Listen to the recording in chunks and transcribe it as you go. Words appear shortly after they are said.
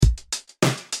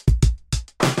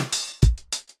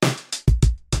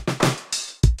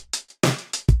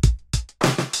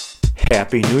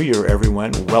Happy New Year,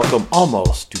 everyone. Welcome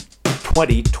almost to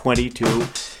 2022.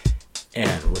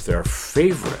 And with our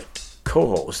favorite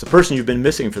co-host, the person you've been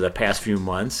missing for the past few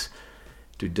months,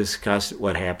 to discuss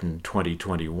what happened in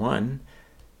 2021.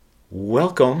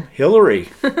 Welcome, Hillary.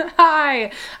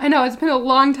 Hi. I know, it's been a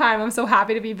long time. I'm so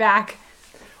happy to be back.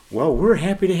 Well, we're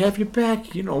happy to have you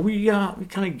back. You know, we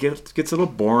kind of gets a little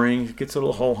boring, gets a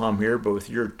little ho-hum here, but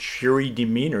with your cheery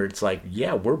demeanor, it's like,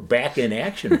 yeah, we're back in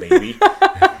action, baby.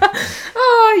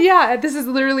 Oh, yeah. This is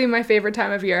literally my favorite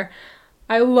time of year.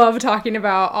 I love talking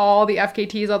about all the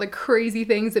FKTs, all the crazy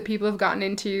things that people have gotten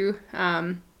into.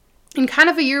 In kind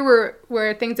of a year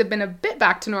where things have been a bit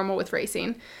back to normal with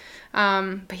racing.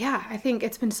 But yeah, I think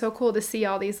it's been so cool to see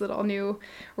all these little new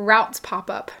routes pop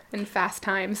up in fast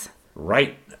times.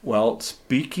 Right. Well,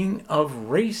 speaking of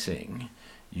racing,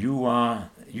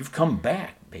 you've come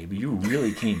back, baby. You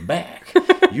really came back.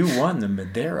 You won the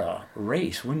Madera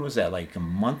race. When was that? Like a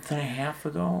month and a half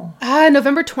ago?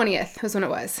 November 20th was when it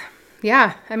was.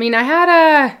 Yeah. I mean, I had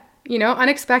a,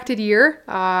 unexpected year.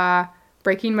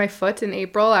 Breaking my foot in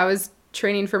April. I was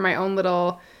training for my own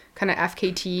little kind of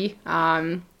FKT,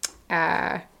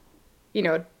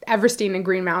 Everesting and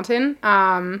Green Mountain,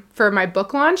 for my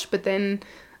book launch, but then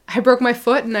I broke my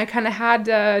foot and I kind of had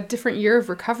a different year of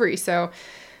recovery. So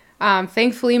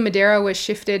thankfully Madera was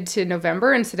shifted to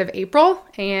November instead of April,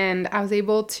 and I was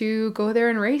able to go there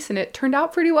and race, and it turned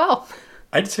out pretty well.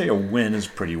 I'd say a win is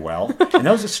pretty well. And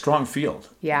that was a strong field.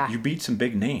 Yeah. You beat some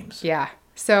big names. Yeah.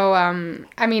 So,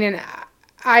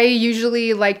 I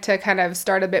usually like to kind of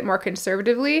start a bit more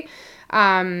conservatively,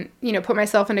 put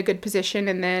myself in a good position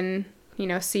and then,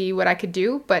 see what I could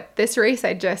do. But this race,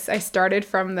 I started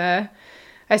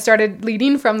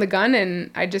leading from the gun, and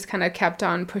I just kind of kept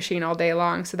on pushing all day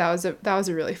long. So that was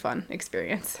a really fun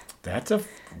experience.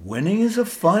 Winning is a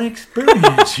fun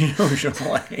experience,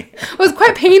 usually. It was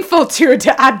quite painful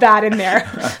to add that in there.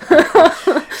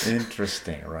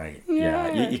 Interesting, right?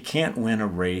 Yeah. You can't win a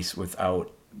race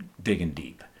without digging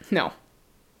deep. No.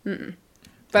 Mm-mm.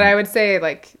 But I would say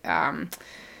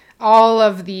all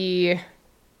of the,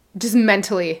 just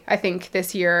mentally, I think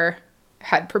this year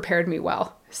had prepared me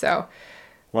well. So.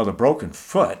 Well, the broken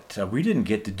foot, we didn't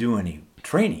get to do any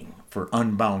training for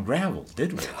Unbound Gravel,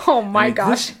 did we? Oh my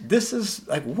gosh. This is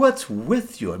like, what's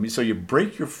with you? I mean, so you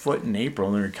break your foot in April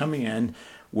and you're coming in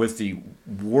with the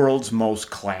world's most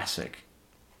classic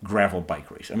gravel bike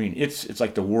race. I mean, it's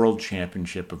like the world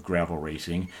championship of gravel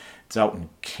racing. It's out in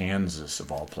Kansas,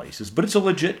 of all places, but it's a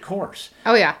legit course.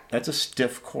 Oh, yeah. That's a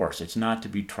stiff course. It's not to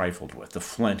be trifled with. The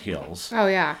Flint Hills. Oh,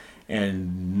 yeah.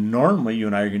 And normally you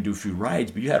and I are going to do a few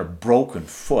rides, but you had a broken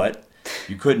foot.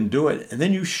 You couldn't do it. And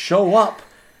then you show up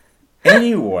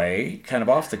anyway, kind of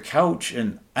off the couch,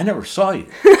 and I never saw you.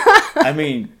 I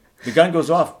mean, the gun goes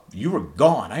off. You were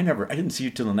gone. I didn't see you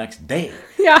till the next day.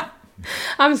 Yeah.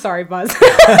 I'm sorry, Buzz.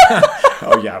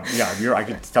 Oh, yeah. I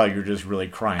could tell you're just really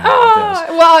crying about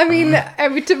this. Well, I mean,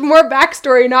 to more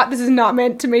backstory, this is not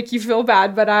meant to make you feel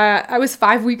bad, but I was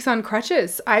 5 weeks on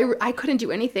crutches. I couldn't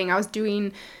do anything. I was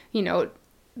doing,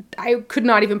 I could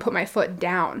not even put my foot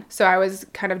down. So I was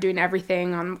kind of doing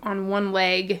everything on one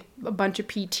leg, a bunch of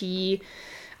PT.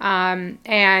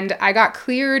 And I got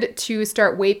cleared to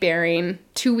start weight bearing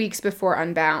 2 weeks before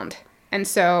Unbound. And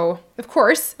so, of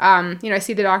course, I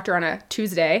see the doctor on a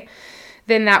Tuesday.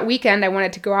 Then that weekend, I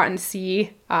wanted to go out and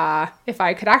see if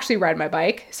I could actually ride my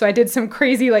bike. So I did some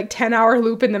crazy 10-hour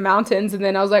loop in the mountains. And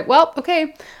then I was like, well,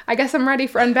 okay, I guess I'm ready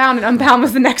for Unbound. And Unbound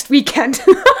was the next weekend.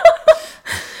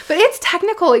 But it's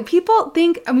technical. People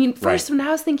think, first when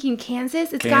I was thinking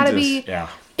Kansas, it's got to be. Yeah.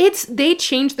 They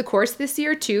changed the course this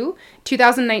year too.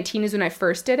 2019 is when I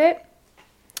first did it.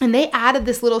 And they added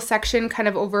this little section kind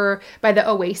of over by the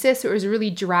Oasis. It was really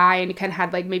dry and it kind of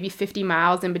had maybe 50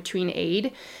 miles in between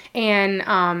aid.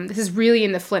 And this is really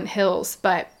in the Flint Hills.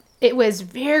 But it was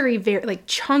very, very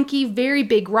chunky, very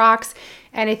big rocks.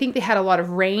 And I think they had a lot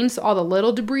of rain, so all the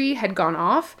little debris had gone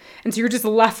off. And so you're just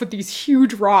left with these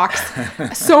huge rocks.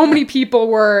 So many people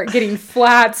were getting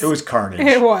flats. It was carnage.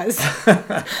 It was.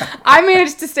 I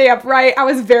managed to stay upright. I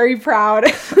was very proud.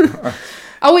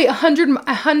 Oh, wait,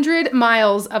 100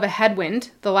 miles of a headwind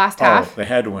the last half. Oh, the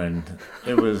headwind.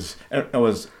 It was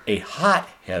a hot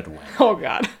headwind. Oh,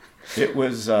 God. It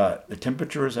was, the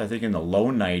temperature was, I think, in the low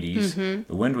 90s. Mm-hmm.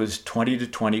 The wind was 20 to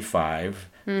 25.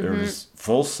 Mm-hmm. There was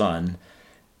full sun.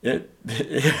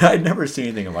 I'd never seen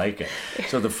anything like it.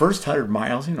 So the first 100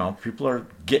 miles, people are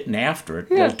getting after it.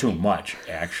 Yeah. A little too much,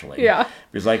 actually. Yeah.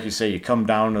 Because like you say, you come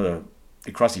down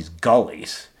across these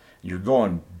gullies. You're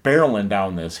going barreling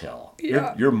down this hill.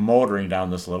 Yeah. You're motoring down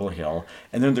this little hill,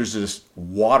 and then there's this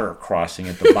water crossing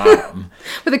at the bottom.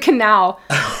 With a canal.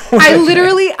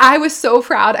 I was so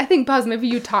proud. I think, Buzz, maybe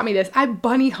you taught me this. I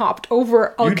bunny hopped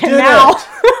over a canal.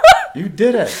 You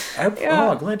did it.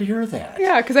 Yeah. Oh, glad to hear that.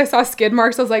 Yeah, because I saw skid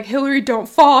marks. I was like, Hillary, don't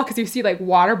fall. Because you see like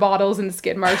water bottles and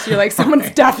skid marks. You're like, someone's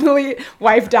definitely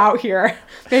wiped out here.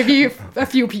 Maybe a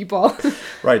few people.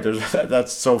 Right.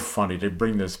 That's so funny to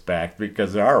bring this back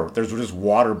because there's just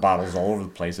water bottles all over the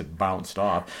place that bounced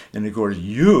off. And of course,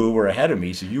 you were ahead of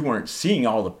me, so you weren't seeing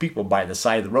all the people by the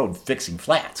side of the road fixing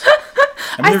flats.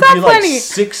 I mean, there'd be like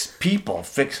 6 people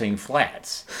fixing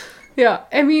flats. Yeah,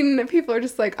 I mean, people are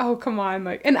just like, oh, come on.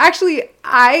 Like, and actually,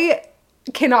 I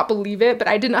cannot believe it, but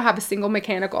I did not have a single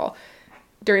mechanical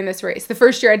during this race. The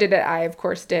first year I did it, I, of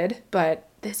course, did. But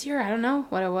this year, I don't know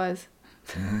what it was.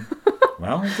 Mm-hmm.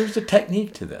 Well, there's a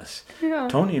technique to this. Yeah.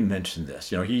 Tony mentioned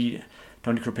this.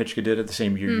 Tony Kropitchka did it the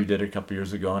same year you did it a couple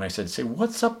years ago. And I said,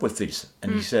 what's up with these?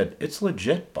 And he said, it's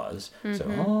legit, Buzz. I said,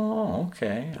 oh,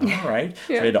 okay. All right.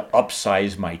 Yeah. So I had to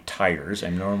upsize my tires.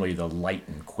 I'm normally the light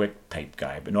and quick type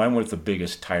guy. But no, I went with the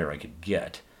biggest tire I could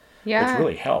get. Yeah. Which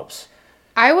really helps.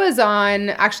 I was on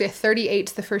actually a 38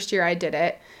 the first year I did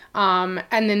it. And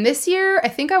then this year, I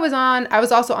think I was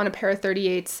also on a pair of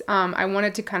 38s. I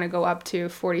wanted to kind of go up to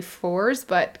 44s,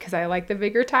 but because I like the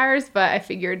bigger tires, but I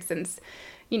figured since,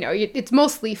 it's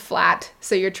mostly flat,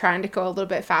 so you're trying to go a little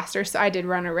bit faster. So I did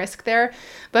run a risk there.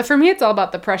 But for me, it's all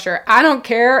about the pressure. I don't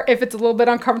care if it's a little bit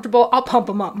uncomfortable. I'll pump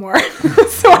them up more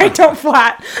so I don't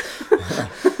flat.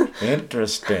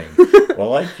 Interesting. Well,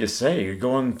 like you say, you're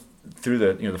going through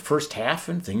the first half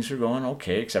and things are going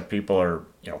okay, except people are,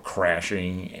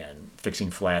 crashing and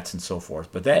fixing flats and so forth.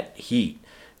 But that heat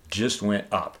just went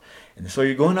up. And so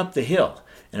you're going up the hill.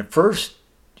 And at first,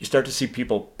 you start to see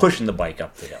people pushing the bike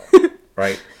up the hill,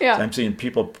 right? Yeah. So I'm seeing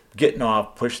people getting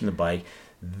off, pushing the bike.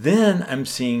 Then I'm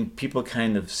seeing people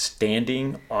kind of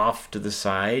standing off to the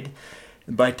side.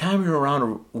 And by the time you're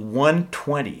around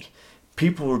 120,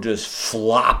 people were just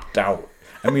flopped out.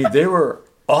 I mean, they were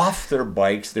off their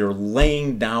bikes. They were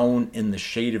laying down in the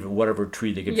shade of whatever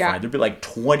tree they could find. There'd be like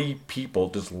 20 people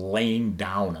just laying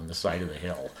down on the side of the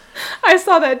hill. I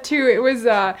saw that too. It was,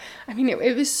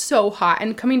 it was so hot.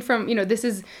 And coming from, this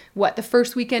is the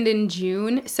first weekend in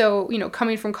June. So,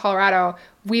 coming from Colorado,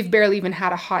 we've barely even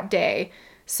had a hot day.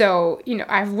 So,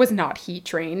 I was not heat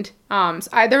trained.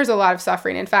 There was a lot of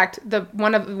suffering. In fact,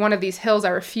 one of these hills I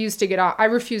refused to get off. I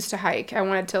refused to hike. I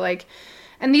wanted to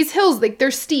and these hills, they're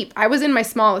steep. I was in my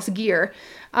smallest gear.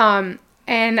 And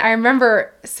I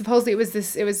remember supposedly it was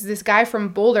this guy from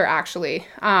Boulder actually.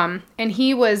 And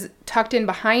he was tucked in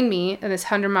behind me in this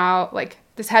 100-mile,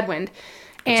 this headwind.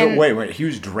 And so wait, he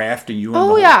was drafting you?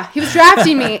 Oh yeah, he was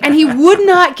drafting me, and he would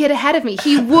not get ahead of me.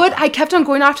 I kept on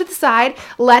going off to the side,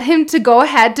 let him to go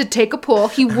ahead to take a pull.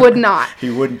 He would not.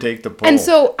 He wouldn't take the pull. And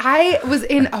so I was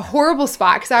in a horrible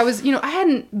spot because I was, I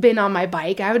hadn't been on my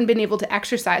bike. I hadn't been able to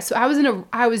exercise. So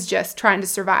I was just trying to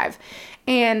survive.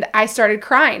 And I started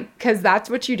crying because that's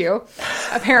what you do,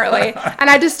 apparently. And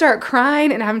I just start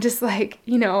crying and I'm just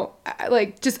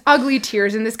just ugly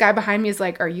tears. And this guy behind me is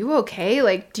like, are you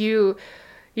okay? Do you...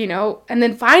 and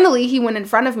then finally he went in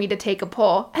front of me to take a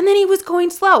pull, and then he was going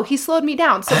slow. He slowed me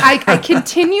down. So I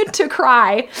continued to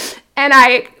cry, and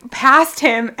I passed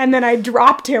him, and then I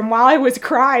dropped him while I was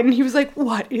crying, and he was like,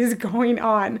 what is going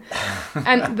on?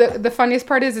 And the funniest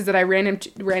part is that I ran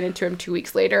into him 2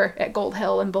 weeks later at Gold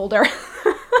Hill in Boulder.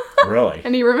 Really?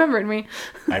 And he remembered me.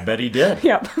 I bet he did.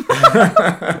 Yep.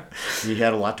 He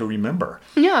had a lot to remember.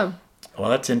 Yeah. Well,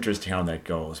 that's interesting how that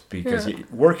goes because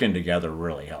working together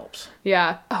really helps.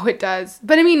 Yeah. Oh, it does.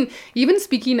 But even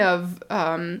speaking of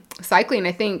cycling,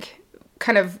 I think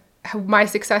kind of my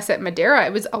success at Madera,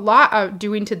 it was a lot of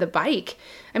doing to the bike.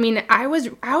 I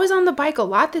was on the bike a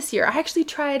lot this year. I actually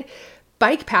tried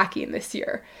bike packing this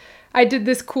year. I did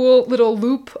this cool little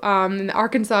loop in the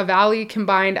Arkansas Valley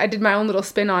combined. I did my own little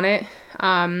spin on it.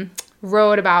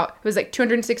 Rode it was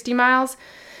 260 miles.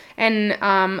 And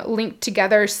linked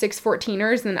together 6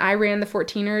 14ers, and then I ran the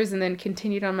 14ers and then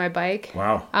continued on my bike.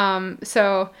 Wow.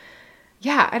 So,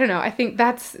 yeah, I don't know. I think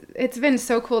it's been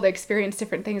so cool to experience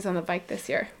different things on the bike this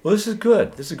year. Well, this is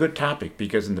good. This is a good topic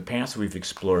because in the past we've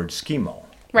explored skimo.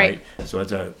 Right.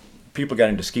 So people got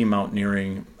into ski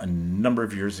mountaineering a number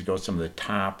of years ago. Some of the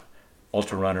top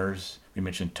ultra runners. We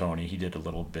mentioned Tony. He did a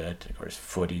little bit. Of course,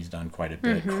 Footy's done quite a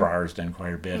bit. Mm-hmm. Krar's done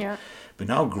quite a bit. Yeah. But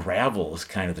now gravel is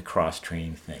kind of the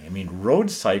cross-training thing. Road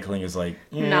cycling is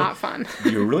not fun.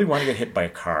 Do you really want to get hit by a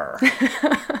car?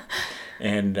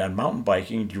 And on mountain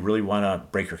biking, do you really want to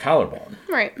break your collarbone?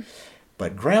 Right.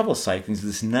 But gravel cycling is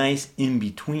this nice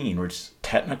in-between where it's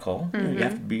technical. You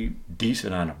have to be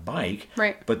decent on a bike.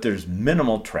 Right. But there's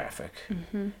minimal traffic.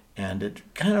 And it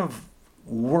kind of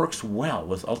works well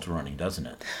with ultra running, doesn't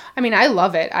it? I mean, I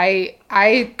love it.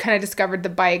 I kind of discovered the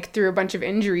bike through a bunch of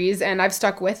injuries, and I've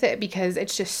stuck with it because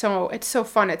it's so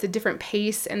fun. It's a different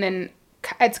pace, and then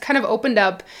it's kind of opened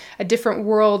up a different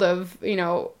world of,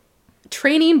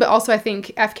 training, but also I think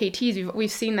FKTs, we've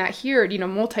seen that here,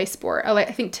 multi-sport. I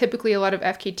think typically a lot of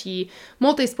FKT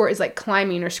multi-sport is like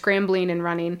climbing or scrambling and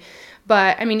running.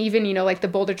 But I mean, even, like the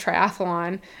Boulder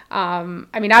Triathlon,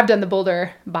 I've done the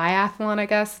Boulder Biathlon, I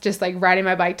guess, just like riding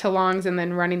my bike to longs and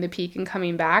then running the peak and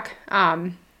coming back.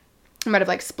 I might have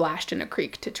like splashed in a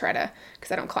creek to try to,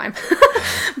 because I don't climb.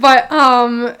 But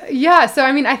yeah, so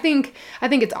I mean, I think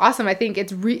it's awesome. I think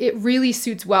it really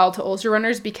suits well to ultra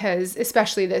runners because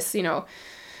especially this,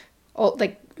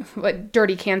 like what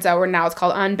Dirty Kansas, or now it's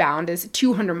called Unbound, is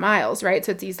 200 miles, right?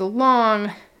 So it's these long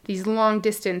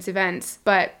distance events,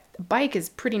 but the bike is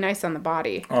pretty nice on the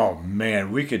body. Oh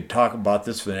man, we could talk about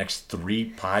this for the next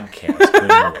 3 podcasts,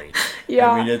 couldn't we?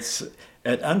 Yeah. I mean, it's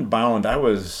at Unbound.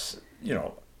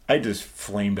 I just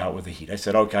flamed out with the heat. I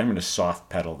said, okay, I'm going to soft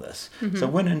pedal this. So I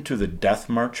went into the death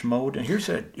march mode. And here's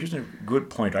a good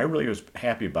point. I really was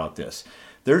happy about this.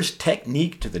 There's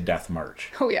technique to the death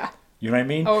march. Oh, yeah. You know what I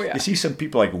mean? Oh, yeah. You see some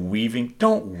people like weaving.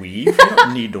 Don't weave. You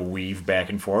don't need to weave back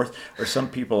and forth. Or some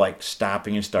people like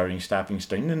stopping and starting, stopping and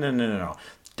starting. No.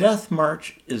 Death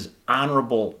march is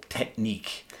honorable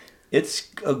technique. It's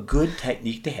a good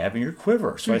technique to have in your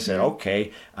quiver. So I said,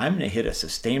 okay, I'm going to hit a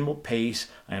sustainable pace.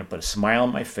 I'm going to put a smile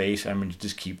on my face. I'm going to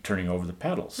just keep turning over the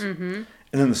pedals. And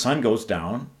then the sun goes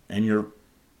down, and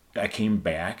I came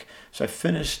back. So I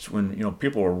finished when,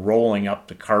 people were rolling up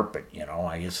the carpet,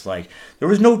 I just like, there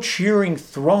was no cheering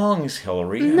throngs,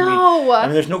 Hillary. No. I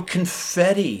mean, there's no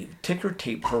confetti, ticker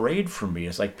tape parade for me.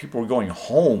 It's like people were going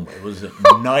home. It was at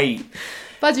night.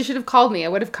 Buzz, you should have called me. I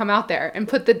would have come out there and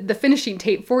put the finishing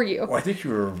tape for you. Well, I think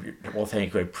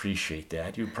thank you. I appreciate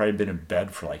that. You've probably been in bed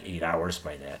for like 8 hours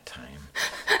by that time.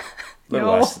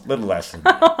 Little less than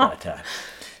that. But,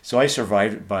 so I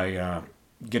survived by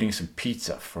getting some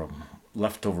pizza from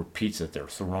leftover pizza that they're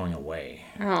throwing away.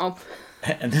 Oh.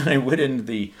 And then I went into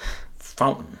the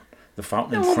fountain in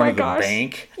front of the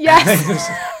bank. Yes. I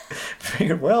just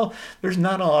figured, well, there's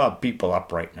not a lot of people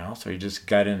up right now, so I just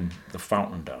got in the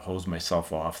fountain to hose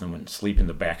myself off and went to sleep in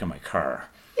the back of my car.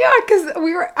 Yeah, because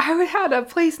I had a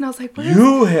place and I was like,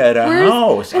 you had a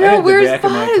house. I know, where's Buzz?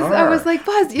 of my car. I was like,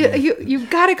 Buzz, you've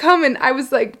got to come. And I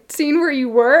was like, seeing where you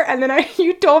were. And then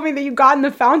you told me that you got in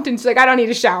the fountain. She's like, I don't need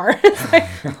a shower. It's like,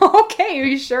 okay, are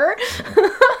you sure?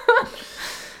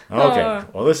 Okay.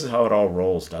 Well, this is how it all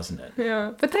rolls, doesn't it?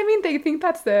 Yeah. But I mean, they think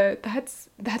that's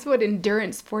what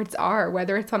endurance sports are,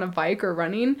 whether it's on a bike or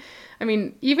running. I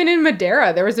mean, even in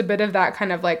Madeira, there was a bit of that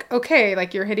kind of like, okay,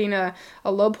 like you're hitting a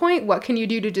low point. What can you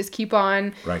do to just keep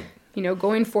on,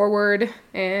 going forward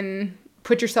and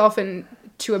put yourself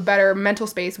into a better mental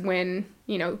space when,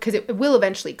 because it will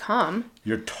eventually come.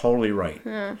 You're totally right.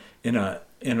 Yeah. In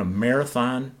a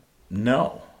marathon,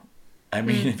 no. I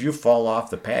mean, if you fall off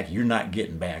the pack, you're not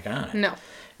getting back on it. No.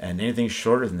 And anything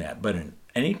shorter than that. But in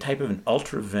any type of an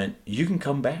ultra event, you can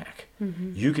come back.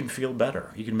 You can feel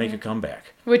better. You can make a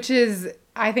comeback. Which is,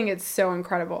 I think it's so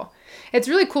incredible. It's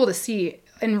really cool to see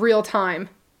in real time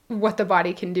what the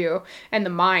body can do and the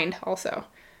mind also.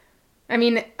 I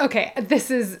mean, okay, this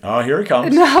is... Oh, here it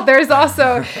comes. No, there's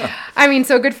also...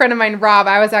 so a good friend of mine, Rob,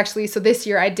 so this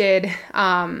year I did...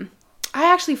 I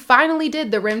actually finally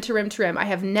did the rim to rim to rim. I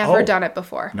have never done it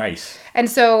before. Nice. And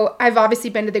so I've obviously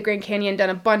been to the Grand Canyon, done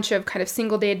a bunch of kind of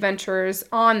single day adventures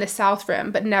on the South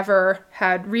Rim, but never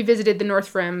had revisited the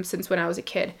North Rim since when I was a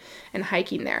kid and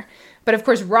hiking there. But of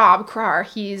course, Rob Krar,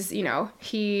 he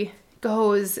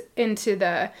goes into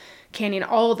the canyon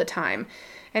all the time.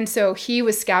 And so he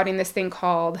was scouting this thing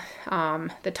called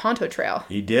the Tonto Trail.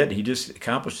 He did. He just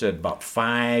accomplished it about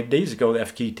 5 days ago. The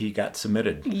FKT got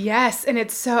submitted. Yes, and it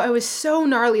was so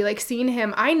gnarly, like seeing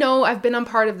him. I know I've been on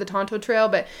part of the Tonto Trail,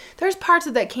 but there's parts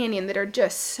of that canyon that are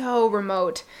just so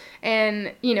remote.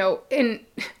 And, and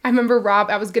I remember Rob,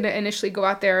 I was going to initially go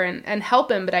out there and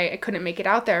help him, but I couldn't make it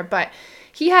out there. But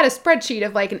he had a spreadsheet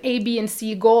of like an A, B, and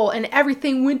C goal, and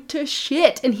everything went to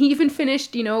shit. And he even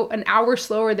finished, an hour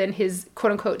slower than his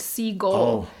quote unquote C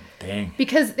goal. Oh, dang.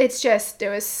 Because it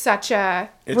was such a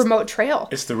remote trail.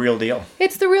 It's the real deal.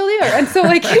 It's the real deal. And so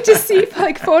like you just see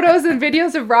like photos and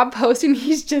videos of Rob posting,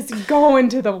 he's just going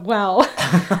to the well.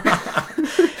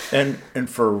 And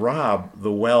for Rob,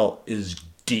 the well is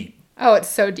deep. Oh, it's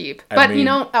so deep. I But, mean-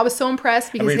 I was so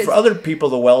impressed because his... for other people,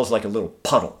 the well is like a little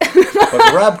puddle. But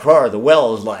for Rob Carr, the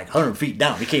well is like 100 feet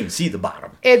down. You can't even see the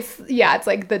bottom. It's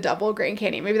like the double Grand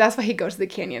Canyon. Maybe that's why he goes to the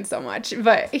canyon so much.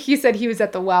 But he said he was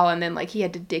at the well and then like he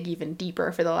had to dig even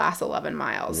deeper for the last 11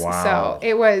 miles. Wow. So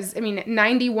it was,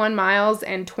 91 miles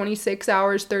and 26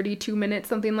 hours, 32 minutes,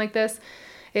 something like this.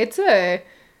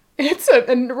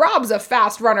 And Rob's a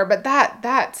fast runner, but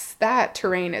that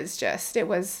terrain is just, it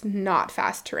was not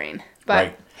fast terrain.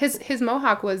 But Right. his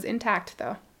mohawk was intact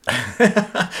though.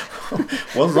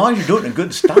 Well, as long as you're doing it in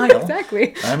good style.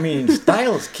 Exactly.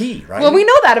 Style is key, right? Well, we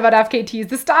know that about FKTs.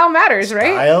 The style matters,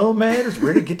 right? Style matters.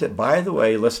 We're going to get to, by the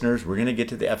way, listeners, we're going to get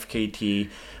to the FKT.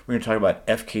 We're going to talk about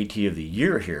FKT of the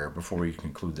year here before we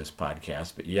conclude this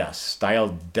podcast. But yes,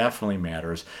 style definitely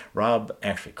matters. Rob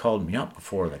actually called me up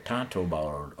before the Tonto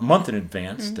about a month in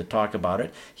advance to talk about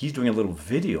it. He's doing a little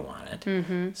video on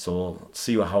it. So we'll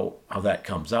see how that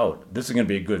comes out. This is going to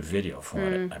be a good video from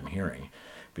what I'm hearing.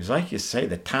 Because like you say,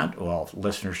 the Tonto, well,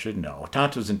 listeners should know,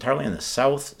 Tonto is entirely on the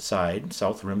south side,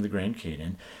 south rim of the Grand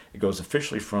Canyon. It goes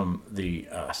officially from the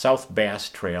South Bass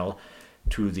Trail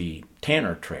to the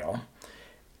Tanner Trail,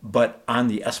 but on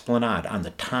the Esplanade, on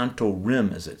the Tonto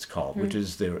Rim, as it's called, which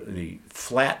is the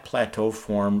flat plateau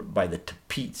formed by the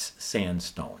Tapeats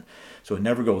sandstone. So it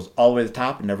never goes all the way to the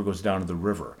top, it never goes down to the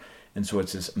river. And so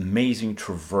it's this amazing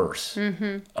traverse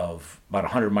of about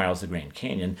 100 miles of the Grand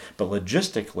Canyon. But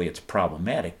logistically, it's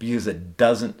problematic because it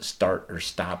doesn't start or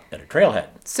stop at a trailhead.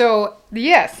 So,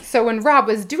 yes. So when Rob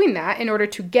was doing that, in order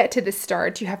to get to the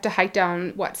start, you have to hike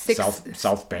down,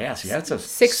 South Bass. Yeah, it's a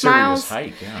 6 serious miles.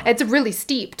 hike. Yeah. It's really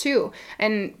steep, too,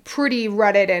 and pretty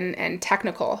rutted and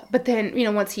technical. But then,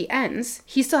 once he ends,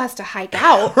 he still has to hike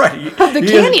out Right. of the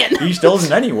canyon. He still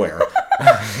isn't anywhere.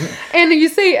 And you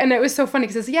say, and it was so funny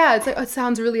because it's like, it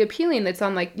sounds really appealing. It's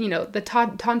on like, the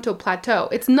Tonto Plateau.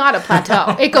 It's not a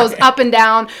plateau. It goes up and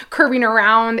down, curving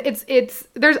around.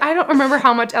 I don't remember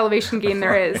how much elevation gain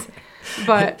there is,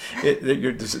 but.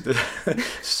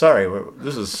 Sorry,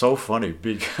 this is so funny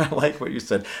because I like what you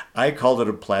said. I called it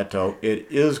a plateau. It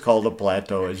is called a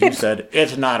plateau. As you said,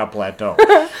 it's not a plateau.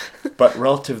 But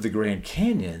relative to the Grand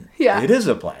Canyon, it is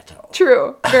a plateau.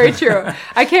 True. Very true.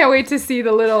 I can't wait to see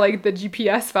the little, the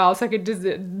GPS file so I could just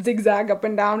zigzag up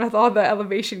and down with all the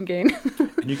elevation gain.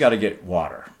 And you got to get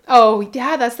water. Oh,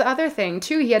 yeah, that's the other thing,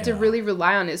 too. He had to really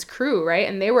rely on his crew, right?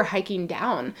 And they were hiking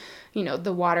down,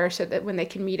 the water so that when they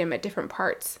can meet him at different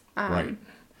parts. Right.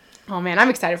 Oh, man, I'm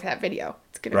excited for that video.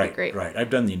 It's going to be great. Right. I've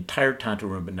done the entire Tonto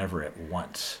Rim, but never at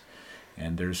once.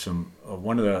 And there's some,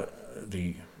 one of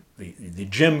the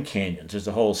gem canyons. There's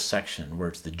a whole section where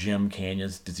it's the gem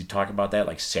canyons. Does he talk about that?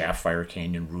 Like Sapphire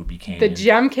Canyon, Ruby Canyon? The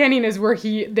gem canyon is where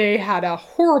they had a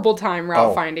horrible time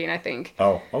route finding, I think.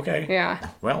 Oh, okay. Yeah.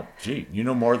 Well, gee, you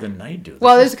know more than I do.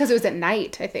 Well, it's because it was at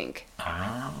night, I think.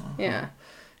 Ah. Yeah.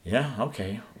 Yeah,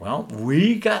 okay. Well,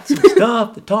 we got some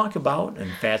stuff to talk about,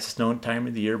 and fastest known time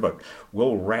of the year, but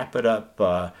we'll wrap it up.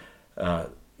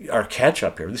 Our catch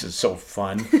up here. This is so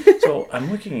fun. So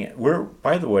I'm looking at,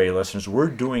 by the way, listeners, we're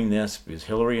doing this because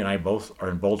Hillary and I both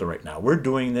are in Boulder right now. We're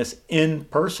doing this in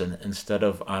person instead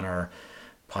of on our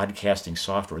podcasting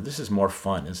software. This is more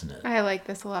fun, isn't it? I like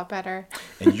this a lot better.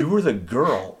 And you were the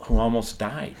girl who almost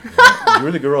died. You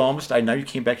were the girl who almost died. Now you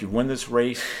came back. You won this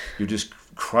race. You just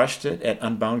crushed it at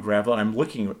Unbound Gravel. And I'm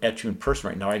looking at you in person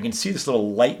right now. I can see this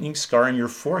little lightning scar on your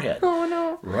forehead. Oh,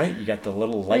 no. Right. You got the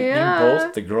little lightning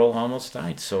bolt. The girl almost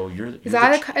died. So is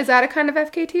that a kind of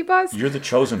FKT, Buzz? You're the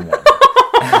chosen one.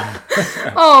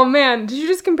 Oh, man. Did you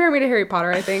just compare me to Harry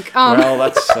Potter, I think? Well,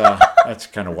 that's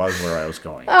kind of where I was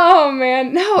going. Oh,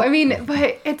 man. No,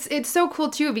 but it's so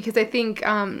cool, too, because I think...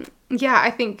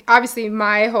 I think obviously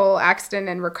my whole accident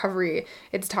and recovery,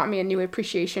 it's taught me a new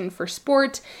appreciation for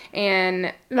sport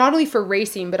and not only for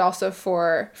racing, but also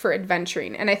for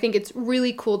adventuring. And I think it's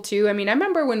really cool too. I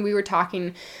remember when we were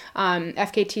talking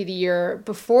FKT the year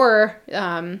before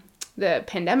the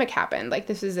pandemic happened, like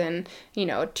this is in,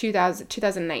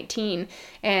 2019.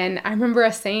 And I remember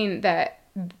us saying that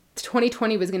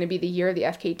 2020 was going to be the year of the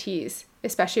FKTs,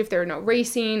 especially if there were no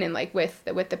racing and like with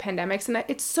the pandemics. And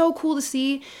it's so cool to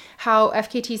see how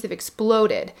FKTs have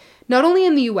exploded, not only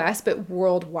in the US, but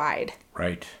worldwide.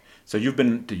 Right. So you've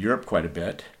been to Europe quite a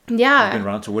bit. Yeah. You've been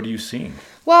around. So what are you seeing?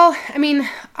 Well,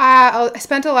 I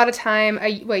spent a lot of time, a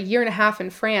year and a half in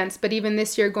France, but even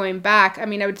this year going back, I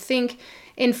would think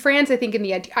in France, I think in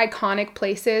the iconic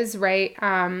places, right,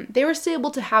 they were still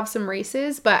able to have some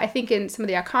races, but I think in some of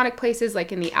the iconic places,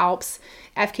 like in the Alps,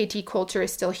 FKT culture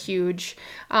is still huge.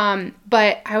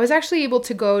 But I was actually able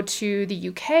to go to the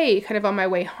UK kind of on my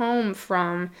way home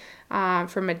from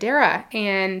Madeira,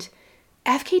 and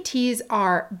FKTs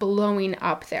are blowing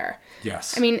up there.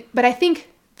 Yes. I mean, but I think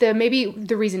maybe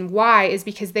the reason why is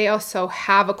because they also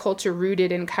have a culture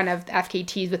rooted in kind of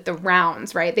FKTs with the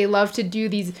rounds, right? They love to do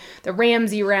the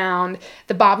Ramsey round,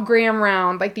 the Bob Graham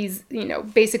round, like these,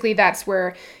 basically that's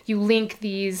where you link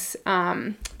these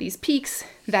peaks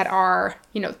that are,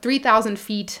 3,000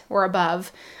 feet or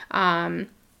above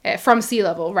from sea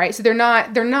level, right? So they're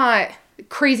not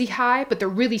crazy high, but they're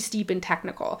really steep and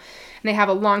technical. And they have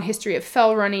a long history of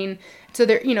fell running. So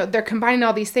they're combining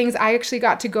all these things. I actually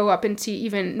got to go up into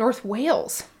even North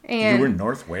Wales. And you were in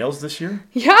North Wales this year?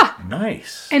 Yeah.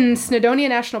 Nice. In Snowdonia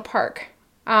National Park.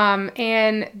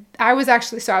 And I was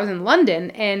in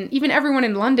London, and even everyone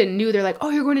in London knew. They're like, oh,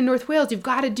 you're going to North Wales, you've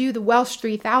got to do the Welsh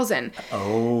 3000.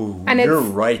 Oh, and you're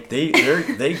right.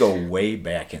 They go way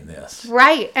back in this.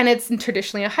 Right. And it's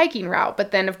traditionally a hiking route.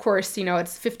 But then, of course,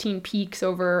 it's 15 peaks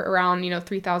over around,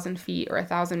 3,000 feet or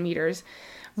 1,000 meters.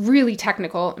 Really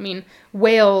technical. I mean,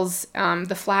 Wales,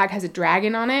 the flag has a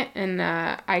dragon on it, and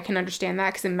I can understand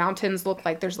that because the mountains look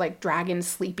like there's like dragons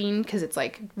sleeping because it's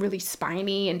like really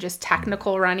spiny and just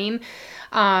technical running.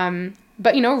 But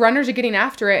runners are getting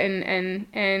after it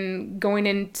and going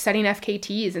and setting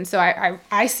FKTs, and so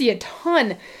I see a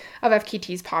ton of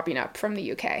FKTs popping up from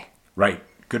the UK. Right.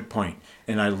 Good point.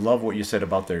 And I love what you said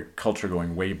about their culture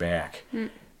going way back,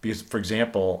 because, for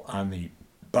example, on the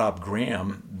Bob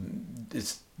Graham,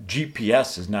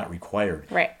 GPS is not required.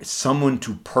 Right. Someone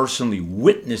to personally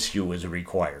witness you is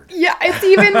required. Yeah, it's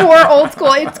even more old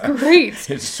school. It's great.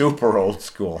 It's super old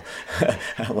school.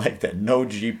 I like that. No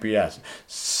GPS.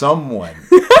 Someone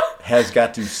has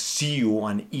got to see you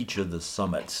on each of the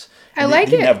summits. I like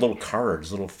it. You have little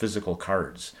cards, little physical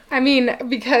cards. I mean,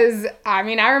 because I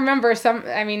remember some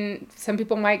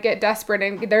people might get desperate,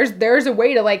 and there's a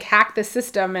way to like hack the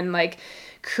system and like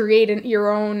create your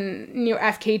own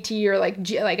FKT or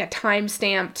like a time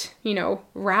stamped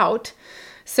route.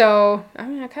 So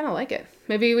I kind of like it.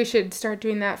 Maybe we should start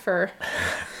doing that for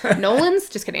Nolan's.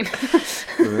 Just kidding.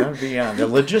 The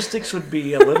logistics would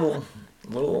be a little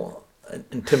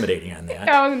intimidating on that.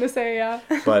 I was gonna say, yeah.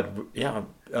 But yeah,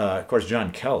 of course,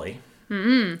 John Kelly,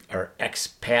 our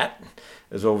expat,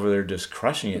 is over there just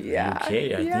crushing it in the UK.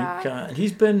 I think and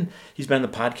he's been on the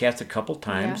podcast a couple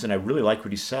times, and I really like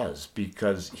what he says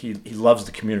because he loves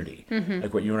the community,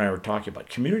 like what you and I were talking about.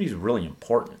 Community is really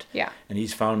important. Yeah. And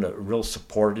he's found a real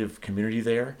supportive community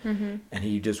there, and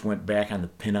he just went back on the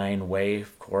Pennine Way,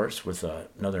 of course, with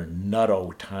another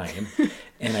nutto time.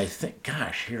 And I think,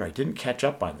 gosh, I didn't catch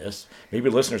up on this. Maybe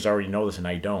listeners already know this and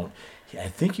I don't. I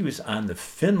think he was on the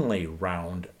Finlay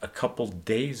round a couple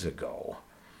days ago.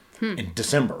 In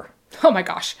December. Oh my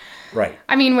gosh. Right.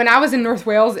 I mean, when I was in North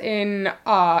Wales in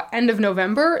end of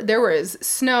November, there was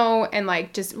snow and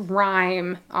like just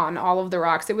rime on all of the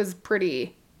rocks. It was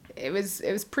pretty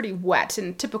wet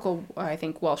and typical, I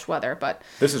think, Welsh weather, but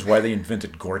this is why they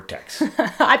invented Gore-Tex.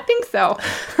 I think so.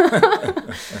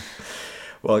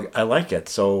 Well, I like it.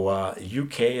 So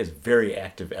UK is very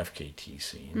active FKT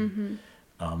scene.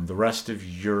 The rest of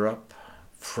Europe,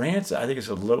 France, I think is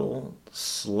a little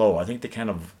slow. I think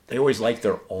they always like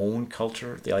their own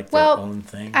culture. They like their own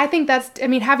thing. I think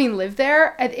having lived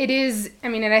there, it is,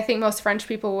 and I think most French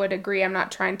people would agree. I'm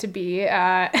not trying to be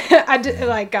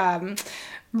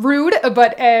rude,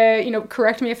 but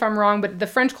correct me if I'm wrong, but the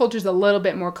French culture is a little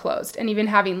bit more closed. And even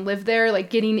having lived there,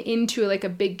 like getting into like a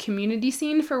big community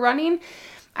scene for running,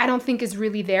 I don't think is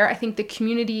really there. I think the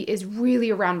community is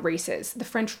really around races. The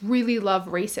French really love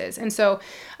races. And so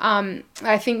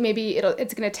I think maybe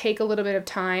it's going to take a little bit of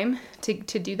time to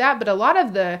do that. But a lot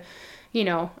of the,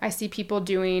 I see people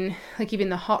doing like even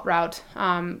the hot route,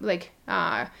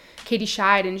 Katie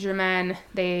Scheid and Germaine,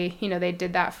 they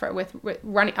did that with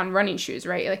running on running shoes,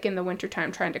 right? Like in the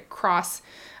wintertime, trying to cross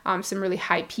some really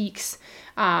high peaks.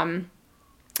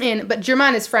 But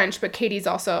Germaine is French, but Katie's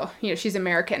also, she's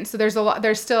American. So there's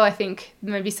still, I think,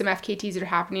 maybe some FKTs that are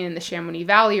happening in the Chamonix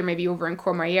Valley or maybe over in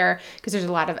Courmayeur because there's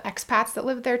a lot of expats that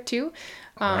live there too.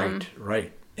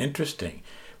 Right. Interesting.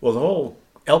 Well, the whole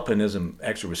alpinism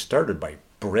actually was started by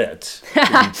Brits.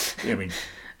 To be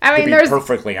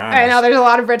perfectly honest. I know, there's a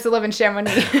lot of Brits that live in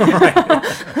Chamonix. Right.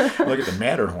 Look at the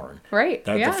Matterhorn. Right,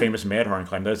 The famous Matterhorn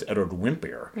climb, that's Edward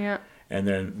Wimpier. Yeah. And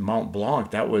then Mont Blanc,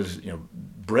 that was,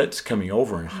 Brits coming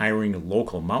over and hiring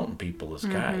local mountain people as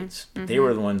guides. But they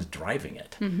were the ones driving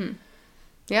it.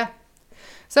 Yeah.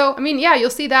 So, you'll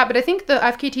see that. But I think the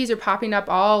FKTs are popping up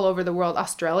all over the world.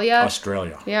 Australia.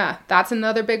 Yeah, that's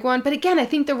another big one. But again, I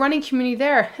think the running community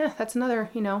there, that's another,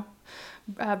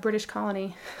 British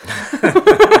colony.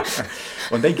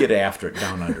 When they get after it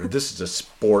down under, this is a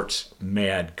sports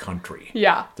mad country.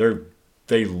 Yeah. They're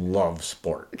They love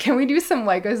sport. Can we do some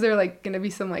like? Is there like going to be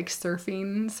some like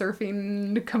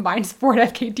surfing combined sport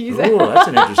FKTs? Oh, that's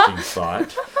an interesting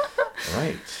thought.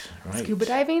 Right. Scuba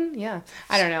diving? Yeah.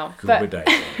 I don't know. Scuba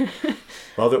diving.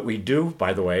 Well, that we do,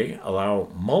 by the way, allow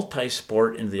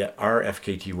multi-sport into our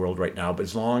FKT world right now, but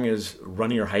as long as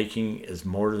running or hiking is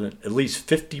more than at least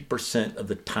 50% of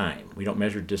the time. We don't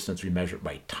measure distance, we measure it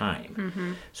by time.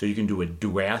 Mm-hmm. So you can do a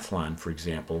duathlon, for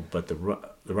example, but the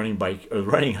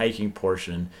running hiking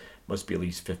portion must be at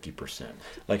least 50%.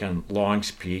 Like on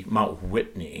Longs Peak, Mount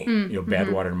Whitney,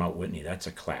 Badwater and Mount Whitney, that's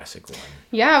a classic one.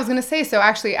 Yeah, I was going to say, so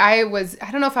actually I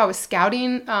don't know if I was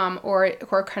scouting or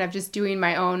kind of just doing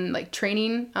my own like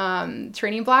training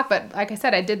block, but like I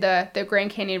said, I did the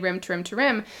Grand Canyon rim to rim to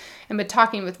rim, and been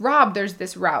talking with Rob, there's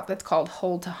this route that's called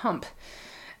Hole to Hump.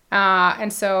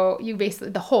 And so you basically,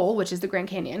 the hole, which is the Grand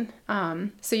Canyon.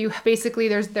 So you basically,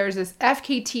 there's this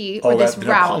FKT or this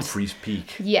route. Humphreys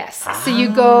Peak. Yes. So you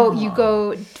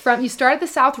start at the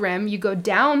South Rim, you go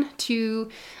down to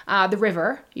the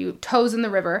river, you toes in the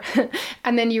river,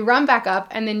 and then you run back up,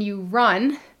 and then you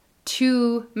run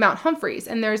to Mount Humphreys.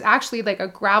 And there's actually like a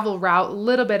gravel route, a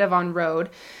little bit of on road,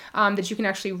 that you can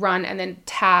actually run and then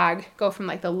go from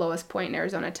like the lowest point in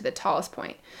Arizona to the tallest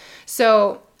point.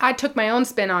 So I took my own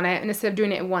spin on it, and instead of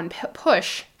doing it in one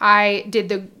push, I did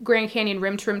the Grand Canyon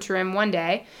rim to rim one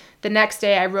day. The next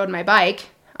day I rode my bike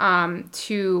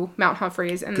to Mount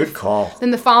Humphreys. And Good call.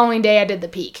 Then the following day I did the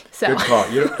peak. So. Good call.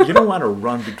 You don't want to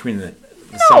run between the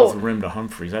South Rim to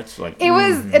Humphreys. That's like...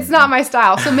 It's not my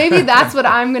style. So maybe that's what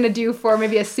I'm going to do for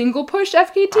maybe a single push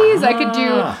FKTs. I could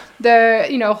do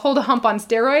the, hold a hump on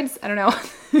steroids. I don't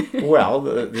know. Well,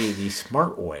 the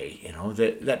smart way,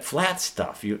 that flat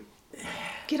stuff,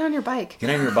 Get on your bike.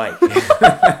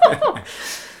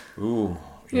 Ooh,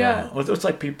 yeah. Well, it's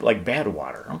like people like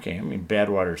Badwater. Okay, I mean,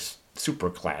 Badwater's super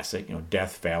classic,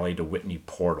 Death Valley to Whitney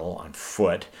Portal on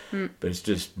foot, but it's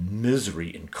just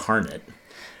misery incarnate.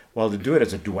 Well, to do it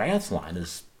as a duathlon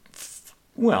is,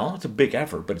 it's a big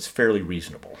effort, but it's fairly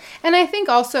reasonable. And I think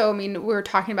also, we were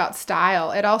talking about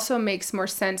style, it also makes more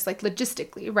sense, like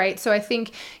logistically, right? So I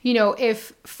think,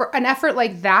 if for an effort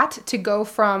like that to go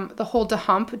from the hole to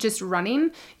hump, just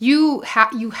running, you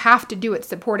have to do it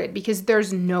supported because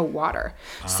there's no water.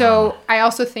 So I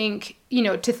also think,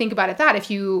 to think about it that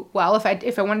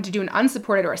if I wanted to do an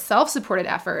unsupported or a self-supported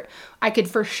effort, I could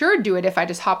for sure do it if I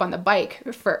just hop on the bike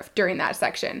during that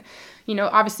section.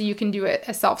 Obviously you can do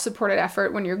a self-supported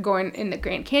effort when you're going in the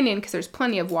Grand Canyon because there's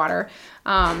plenty of water.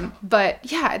 But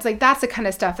yeah, it's like that's the kind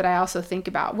of stuff that I also think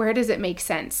about. Where does it make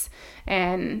sense?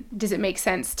 And does it make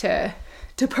sense to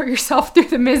put yourself through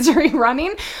the misery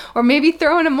running, or maybe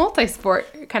throw in a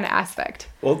multi-sport kind of aspect?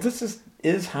 Well, this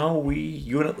is how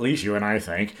at least you and I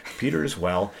think, Peter as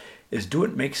well, is do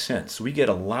it make sense. We get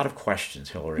a lot of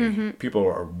questions, Hillary. Mm-hmm. People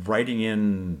are writing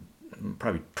in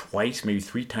probably twice, maybe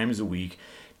 3 times a week,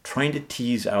 trying to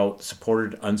tease out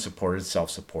supported, unsupported,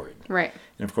 self-supported. Right.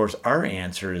 And of course, our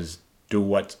answer is do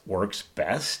what works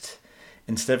best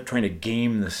instead of trying to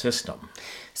game the system.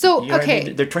 So,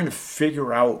 okay. They're trying to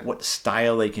figure out what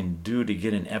style they can do to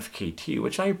get an FKT,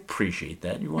 which I appreciate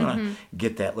that. You want to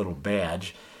get that little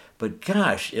badge. But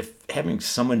gosh, if having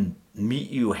someone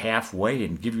meet you halfway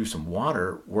and give you some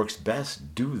water works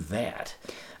best, do that.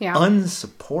 Yeah.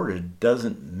 Unsupported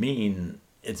doesn't mean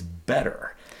it's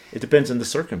better. It depends on the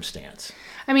circumstance.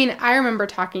 I remember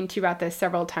talking to you about this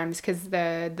several times because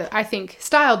I think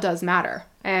style does matter.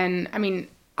 And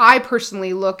I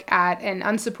personally look at an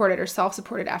unsupported or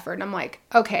self-supported effort and I'm like,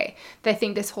 okay, I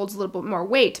think this holds a little bit more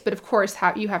weight, but of course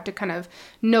you have to kind of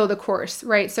know the course,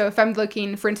 right? So if I'm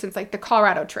looking, for instance, like the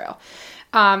Colorado Trail,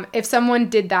 if someone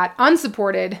did that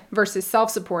unsupported versus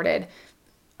self-supported,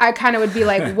 I kind of would be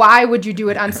like, why would you do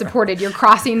it unsupported? You're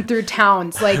crossing through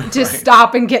towns, like just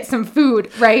stop and get some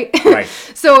food, right? Right.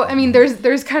 So,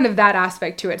 there's kind of that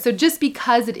aspect to it. So just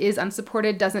because it is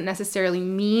unsupported doesn't necessarily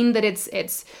mean that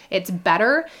it's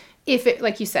better if it,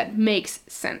 like you said, makes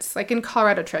sense. Like in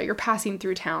Colorado Trail, you're passing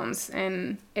through towns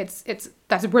and that's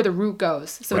where the route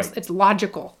goes. So it's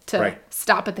logical to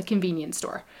stop at the convenience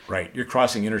store. Right. You're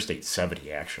crossing Interstate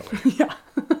 70, actually. Yeah.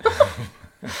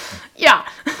 Yeah.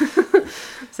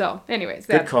 So, anyways.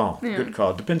 Good call.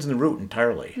 Depends on the route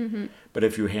entirely. Mm-hmm. But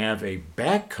if you have a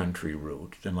backcountry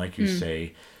route, then like you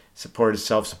say, supported,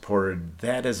 self-supported,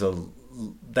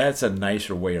 that's a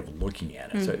nicer way of looking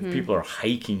at it. Mm-hmm. So if people are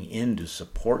hiking in to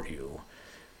support you,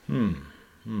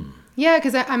 Yeah,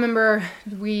 because I remember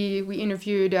we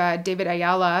interviewed David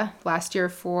Ayala last year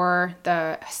for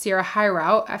the Sierra High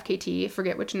Route FKT. I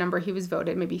forget which number he was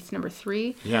voted, maybe number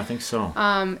 3. Yeah, I think so.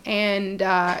 And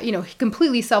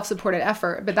completely self-supported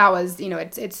effort, but that was,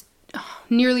 it's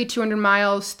nearly 200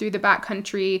 miles through the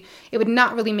backcountry. It would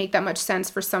not really make that much sense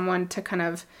for someone to kind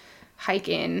of hike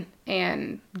in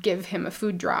and give him a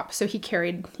food drop. So he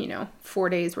carried, 4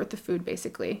 days worth of food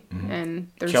basically. And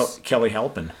there's Kelly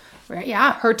Halpin. Right,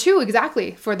 yeah, her too,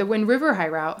 exactly. For the Wind River High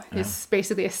Route is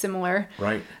basically a similar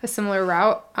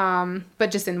route,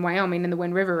 but just in Wyoming in the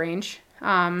Wind River Range.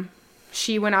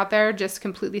 She went out there just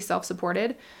completely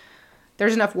self-supported.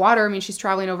 There's enough water. I mean, she's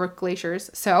traveling over glaciers,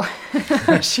 so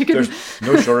she can. There's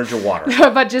no shortage of water.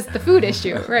 But just the food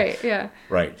issue, right? Yeah.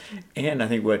 Right, and I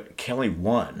think what Kelly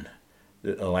won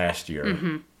last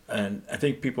year, and I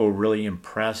think people were really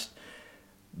impressed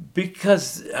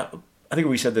because I think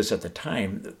we said this at the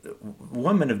time.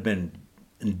 Women have been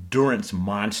endurance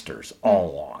monsters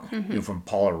all along, from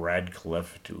Paula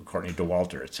Radcliffe to Courtney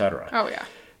Dauwalter, etc. Oh yeah.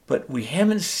 But we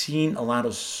haven't seen a lot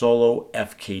of solo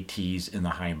FKTs in the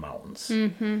high mountains.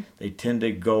 They tend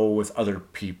to go with other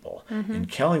people. And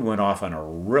Kelly went off on a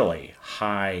really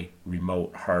high,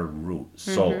 remote, hard route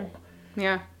solo.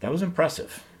 Yeah. That was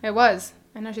impressive. It was.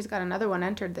 I know she's got another one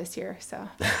entered this year, so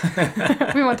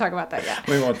we won't talk about that yet.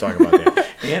 We won't talk about that.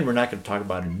 And we're not going to talk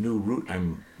about a new route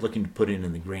I'm looking to put in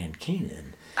the Grand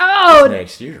Canyon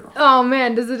next year. Oh,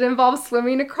 man. Does it involve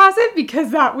swimming across it?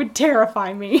 Because that would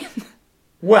terrify me.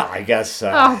 Well, I guess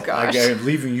oh, gosh. I'm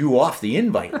leaving you off the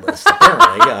invite list,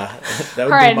 apparently. That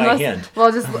would be my hint.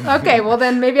 Well, well,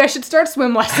 then maybe I should start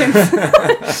swim lessons.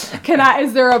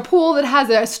 Is there a pool that has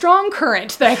a strong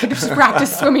current that I could just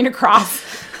practice swimming across?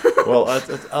 Well,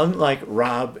 unlike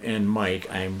Rob and Mike,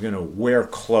 I'm going to wear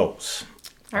clothes.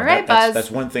 All right, Buzz.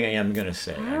 That's one thing I am going to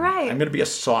say. All right. I'm going to be a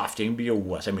softie. I'm going to be a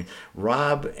wuss. I mean,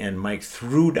 Rob and Mike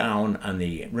threw down on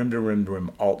the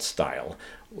rim-to-rim-to-rim alt style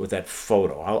with that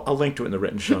photo. I'll link to it in the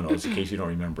written show notes in case you don't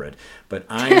remember it. But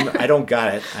I don't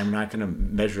got it. I'm not going to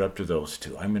measure up to those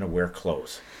two. I'm going to wear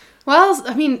clothes. Well,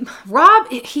 I mean, Rob,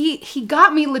 he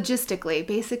got me logistically.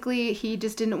 Basically, he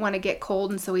just didn't want to get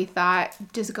cold, and so he thought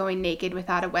just going naked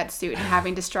without a wetsuit and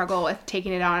having to struggle with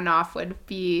taking it on and off would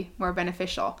be more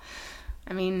beneficial.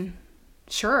 I mean,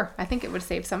 sure, I think it would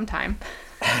save some time.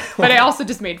 But it also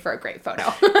just made for a great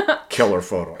photo. Killer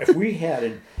photo. If we had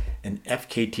an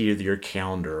FKT of the year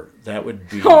calendar, that would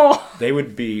be, they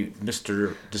would be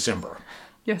Mr. December.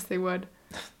 Yes, they would.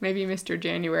 Maybe Mr.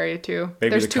 January, too. Maybe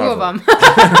There's two cover. of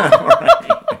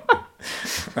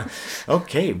them.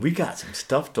 Okay, we got some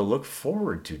stuff to look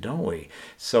forward to, don't we?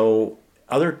 So,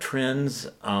 other trends,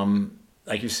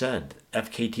 like you said,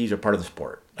 FKTs are part of the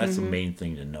sport. That's the main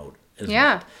thing to note.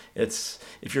 Yeah. It's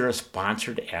if you're a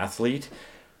sponsored athlete,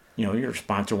 your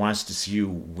sponsor wants to see you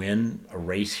win a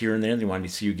race here and there. They want to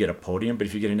see you get a podium. But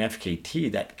if you get an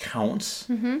FKT, that counts.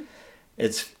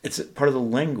 It's part of the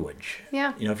language.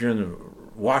 Yeah. If you're in the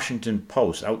Washington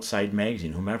Post, Outside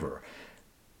Magazine, whomever,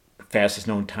 fastest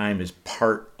known time is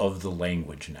part of the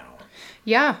language now.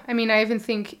 Yeah. I mean, I even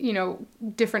think,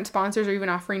 different sponsors are even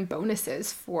offering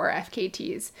bonuses for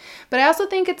FKTs. But I also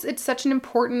think it's such an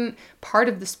important part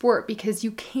of the sport because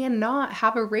you cannot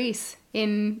have a race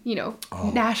in,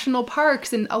 national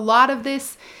parks and a lot of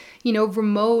this,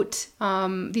 remote,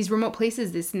 these remote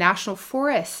places, this national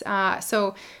forest.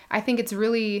 So I think it's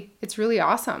really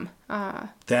awesome.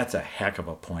 That's a heck of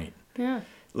a point. Yeah.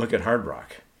 Look at Hard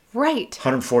Rock. Right.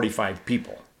 145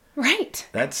 people. Right.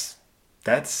 That's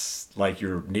like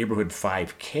your neighborhood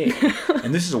 5K.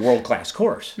 And this is a world-class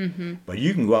course. But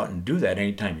you can go out and do that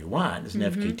anytime you want. As an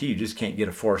FKT, you just can't get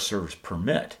a Forest Service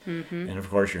permit. And, of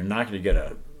course, you're not going to get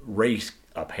a race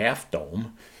up Half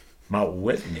Dome, Mount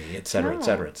Whitney, et cetera, et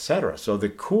cetera, et cetera. So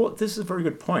this is a very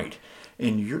good point.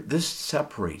 And this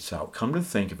separates out, come to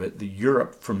think of it, the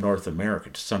Europe from North America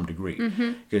to some degree.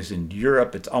 Because in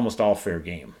Europe, it's almost all fair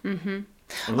game. And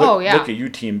look at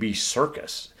UTMB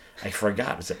Circus. I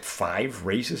forgot, is it 5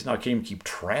 races? Now I can't even keep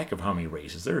track of how many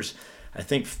races. There's, I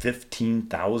think,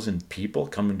 15,000 people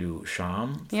coming to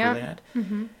Sham for that.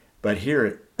 But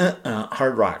here at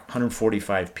Hard Rock,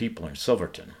 145 people in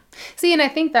Silverton. See, and I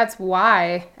think that's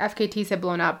why FKTs have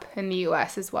blown up in the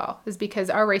U.S. as well, is because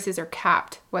our races are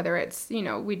capped, whether it's,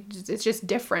 it's just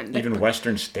different. Even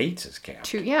Western States is capped.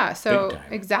 So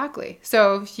exactly.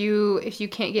 So if you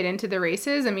can't get into the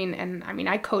races,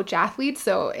 I coach athletes,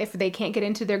 so if they can't get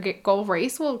into their goal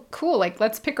race, well, cool,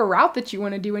 let's pick a route that you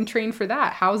want to do and train for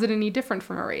that. How is it any different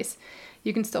from a race?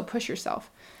 You can still push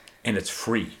yourself. And it's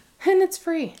free. And it's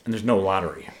free. And there's no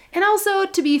lottery. And also,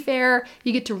 to be fair,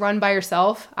 you get to run by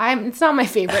yourself. It's not my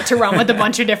favorite to run with a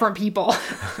bunch of different people.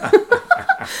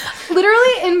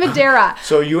 Literally in Madera.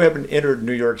 So you haven't entered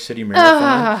New York City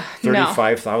Marathon?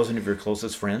 35,000 of your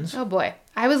closest friends? Oh boy.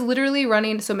 I was literally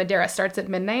running, so Madera starts at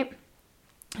midnight.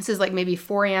 This is like maybe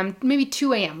 4 a.m., maybe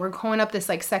 2 a.m. We're going up this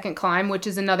like second climb, which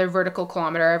is another vertical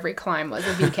kilometer. Every climb was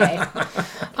a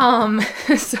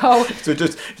VK. So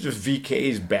just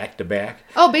VKs back to back.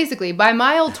 Oh, basically by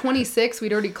mile 26,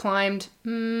 we'd already climbed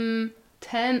 10,000,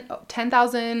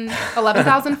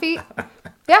 11,000 feet.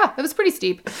 Yeah, it was pretty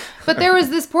steep. But there was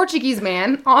this Portuguese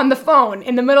man on the phone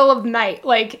in the middle of the night,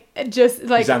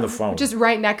 he's on the phone. Just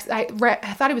right next. I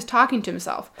thought he was talking to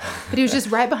himself, but he was just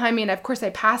right behind me. And of course I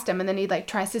passed him, and then he like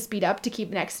tries to speed up to keep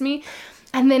next to me.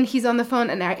 And then he's on the phone,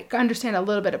 and I understand a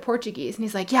little bit of Portuguese. And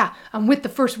he's like, yeah, I'm with the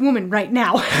first woman right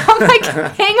now. I'm like,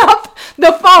 hang up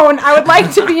the phone. I would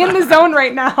like to be in the zone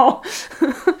right now.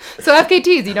 So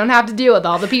FKTs, you don't have to deal with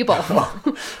all the people.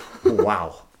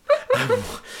 Wow.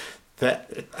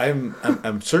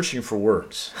 I'm searching for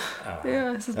words.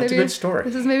 Yeah, that's a good story.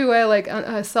 This is maybe why I like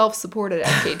self-supported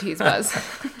FKTs was.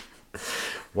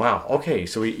 Wow. Okay,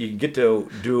 so you get to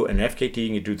do an FKT.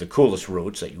 You can do the coolest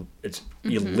routes that it's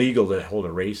illegal to hold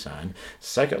a race on.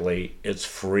 Secondly, it's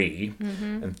free,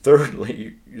 and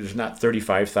thirdly, there's not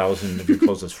 35,000 of your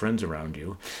closest friends around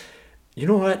you. You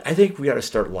know what? I think we ought to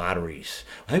start lotteries.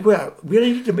 I think we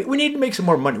need to make some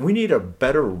more money. We need a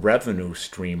better revenue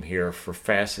stream here for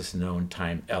Fastest Known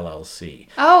Time LLC.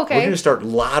 Oh, okay. We're going to start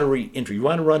lottery entry. You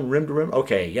want to run rim to rim?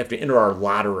 Okay, you have to enter our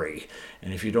lottery.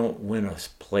 And if you don't win a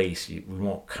place, we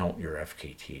won't count your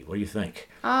FKT. What do you think?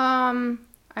 I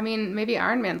mean, maybe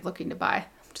Ironman's looking to buy.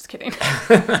 Just kidding.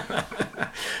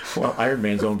 Well,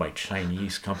 Ironman's owned by a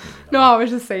Chinese company. No, I was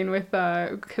just saying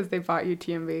because they bought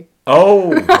UTMB.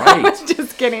 Oh, right.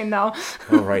 Just kidding, no.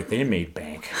 Oh, right. They made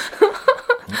bank.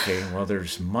 Okay, well,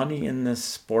 there's money in this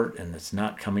sport, and it's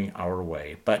not coming our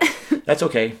way. But that's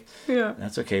okay. Yeah.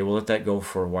 That's okay. We'll let that go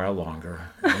for a while longer.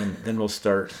 And then we'll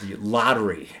start the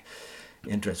lottery.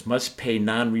 Interest must pay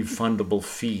non-refundable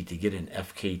fee to get an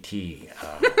FKT.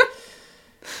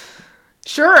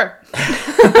 Sure.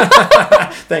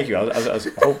 Thank you. I was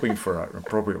hoping for an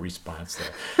appropriate response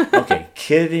there. Okay,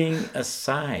 kidding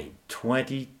aside,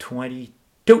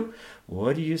 2022.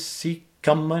 What do you see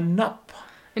coming up?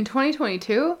 In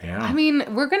 2022? Yeah. I mean,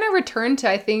 we're going to return to,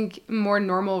 I think, more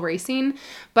normal racing.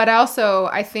 But also,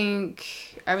 I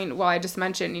just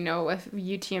mentioned, if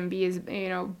UTMB is,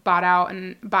 bought out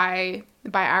and by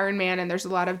Ironman, and there's a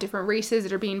lot of different races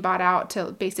that are being bought out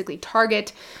to basically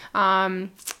target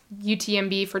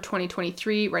UTMB for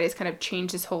 2023, right? It's kind of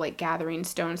changed this whole like gathering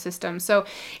stone system. So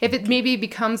if it maybe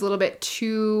becomes a little bit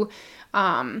too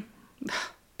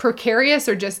precarious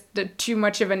or just too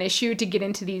much of an issue to get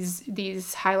into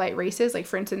these highlight races, like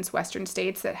for instance Western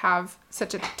States that have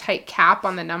such a tight cap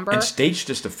on the number, and States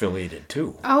just affiliated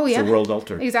too. Oh yeah, it's the World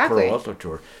Ultra exactly. Pro Ultra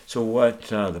Tour. So what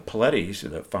the Pilates,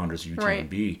 the founders of UTMB,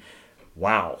 right.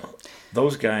 Wow,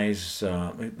 those guys,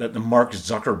 the Mark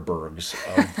Zuckerbergs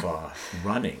of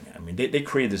running. I mean, they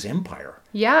created this empire.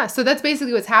 Yeah, so that's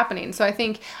basically what's happening. So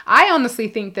I honestly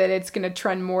think that it's going to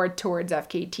trend more towards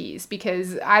FKTs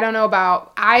because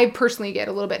I personally get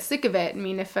a little bit sick of it. I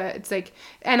mean, if it's like,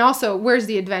 and also where's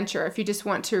the adventure if you just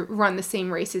want to run the same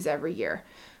races every year?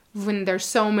 When there's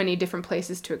so many different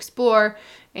places to explore,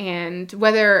 and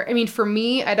for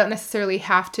me, I don't necessarily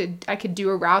have to, I could do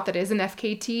a route that is an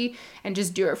FKT and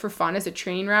just do it for fun as a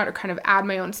training route or kind of add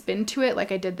my own spin to it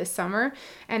like I did this summer.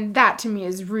 And that to me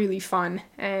is really fun.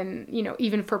 And,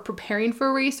 even for preparing for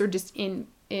a race or just in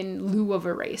lieu of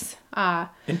a race.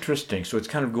 Interesting. So it's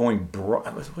kind of going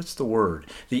broad. What's the word?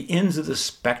 The ends of the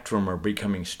spectrum are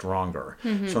becoming stronger.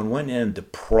 Mm-hmm. So on one end, the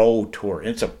pro tour,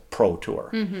 it's a pro tour.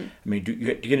 Mm-hmm. I mean, to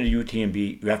get into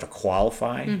UTMB, you have to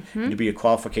qualify. Mm-hmm. And to be a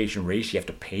qualification race, you have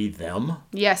to pay them.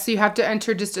 Yes, so you have to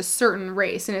enter just a certain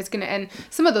race. And it's going to end,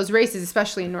 some of those races,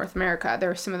 especially in North America,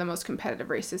 they're some of the most competitive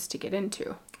races to get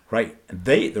into. Right.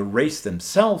 The race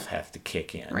themselves have to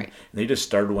kick in. Right. They just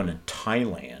started one in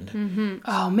Thailand. Mm-hmm.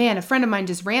 Oh, man, a friend of mine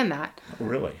just ran that.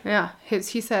 Really? Yeah.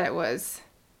 He said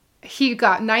he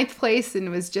got 9th place and it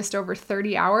was just over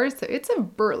 30 hours. So it's a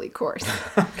burly course.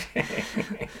 Okay.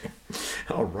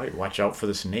 All right. Watch out for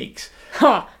the snakes.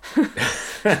 Huh.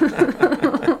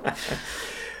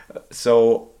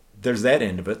 So there's that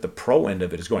end of it. The pro end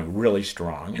of it is going really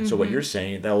strong. And so what you're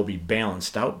saying, that will be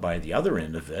balanced out by the other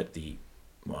end of it,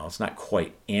 it's not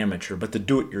quite amateur, but the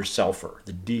do-it-yourselfer,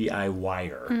 the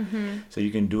DIYer. Mm-hmm. So you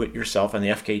can do it yourself on the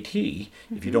FKT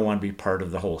if you don't want to be part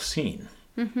of the whole scene.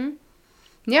 Mm-hmm.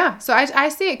 Yeah, so I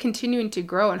see it continuing to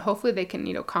grow, and hopefully they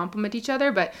can, complement each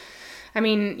other. But I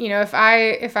mean, if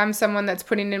I'm someone that's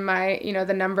putting in my,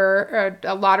 the number,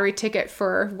 a lottery ticket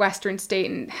for Western State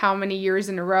and how many years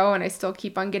in a row, and I still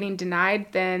keep on getting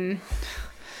denied, then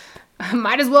I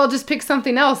might as well just pick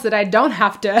something else that I don't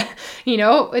have to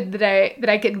that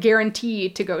I could guarantee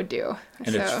to go do.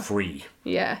 And it's free.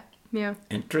 Yeah.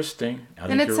 Interesting.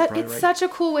 And it's such a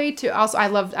cool way to also,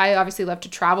 I obviously love to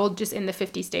travel just in the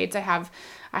 50 states. I have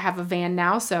a van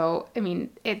now. So, I mean,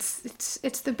 it's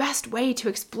the best way to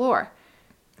explore.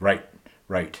 Right.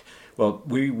 Well,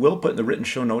 we will put in the written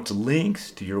show notes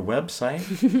links to your website.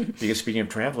 Because speaking of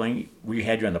traveling, we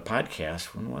had you on the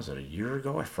podcast. When was it? A year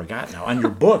ago? I forgot now. On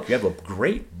your book, you have a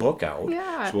great book out.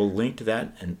 Yeah. So we'll link to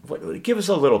that. And give us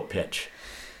a little pitch.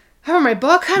 Oh, my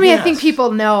book? I mean, yes. I think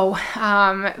people know.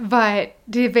 But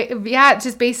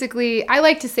just basically, I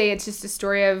like to say it's just a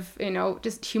story of,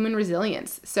 just human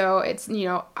resilience. So it's,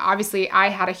 obviously I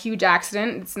had a huge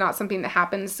accident. It's not something that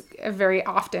happens very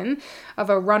often, of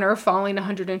a runner falling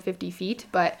 150 feet,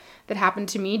 but that happened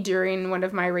to me during one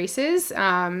of my races,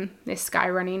 this sky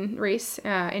running race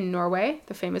in Norway,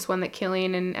 the famous one that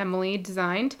Killian and Emily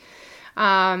designed.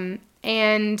 And,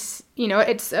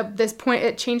 it's at this point,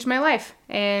 it changed my life.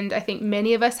 And I think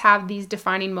many of us have these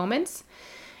defining moments.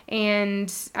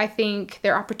 And I think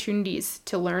they're opportunities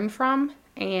to learn from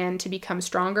and to become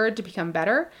stronger, to become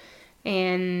better.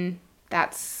 And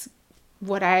that's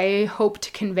what I hope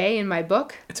to convey in my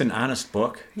book. It's an honest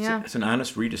book. Yeah. It's an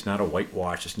honest read. It's not a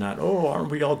whitewash. It's not, aren't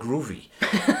we all groovy?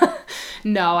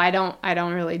 No, I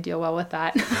don't really deal well with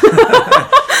that.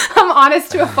 I'm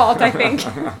honest to a fault, I think.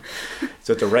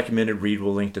 So it's a recommended read.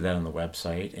 We'll link to that on the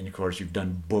website. And of course, you've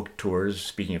done book tours,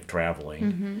 speaking of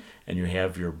traveling, and you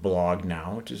have your blog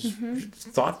now, which is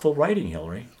thoughtful writing,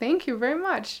 Hillary. Thank you very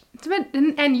much.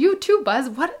 And you too, Buzz.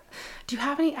 What do you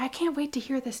have any? I can't wait to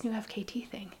hear this new FKT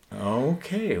thing.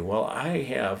 Okay. Well,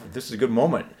 this is a good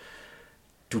moment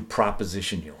to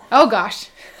proposition you. Oh, gosh.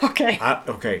 Okay.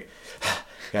 Okay.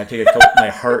 Gotta take a my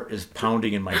heart is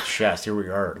pounding in my chest. Here we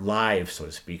are, live, so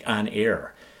to speak, on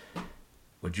air.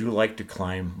 Would you like to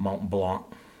climb Mont Blanc?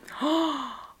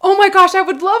 Oh my gosh, I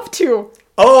would love to.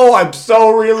 Oh, I'm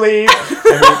so relieved.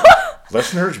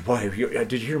 Listeners, boy,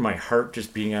 did you hear my heart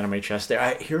just beating out of my chest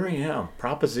there? Here I am,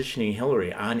 propositioning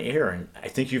Hillary on air, and I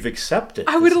think you've accepted.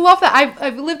 I would love that.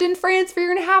 I've lived in France for a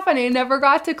year and a half, and I never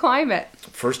got to climb it.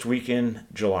 First week in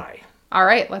July. All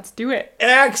right, let's do it.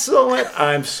 Excellent.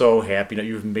 I'm so happy that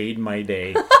you've made my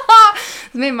day.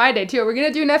 It's made my day, too. Are we going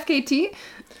to do an FKT?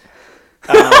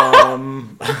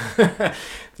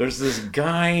 There's this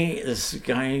guy,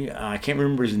 I can't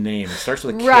remember his name. It starts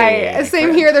with a K. Right.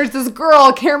 Same here. There's this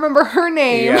girl. Can't remember her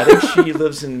name. Yeah, I think she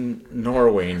lives in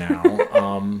Norway now.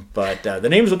 But the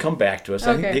names will come back to us.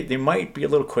 Okay. I think they might be a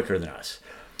little quicker than us.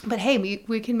 But hey,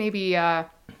 we can maybe add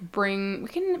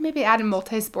a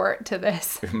multi-sport to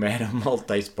this. Add a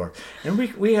multi-sport. And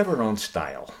we have our own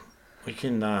style. We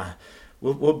can,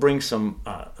 we'll bring some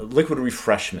liquid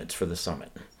refreshments for the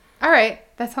summit. All right.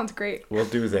 That sounds great. We'll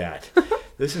do that.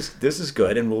 This is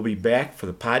good, and we'll be back for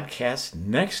the podcast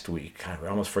next week. I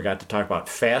almost forgot to talk about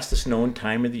fastest known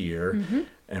time of the year,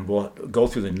 and we'll go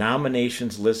through the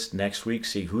nominations list next week,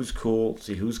 see who's cool,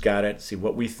 see who's got it, see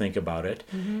what we think about it.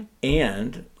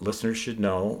 And listeners should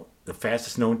know the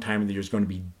fastest known time of the year is going to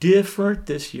be different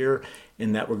this year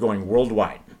in that we're going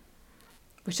worldwide.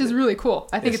 Which is really cool.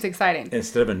 I think it's exciting.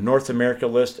 Instead of a North America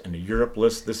list and a Europe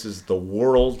list, this is the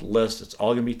world list. It's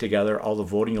all going to be together. All the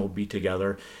voting will be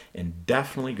together. And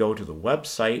definitely go to the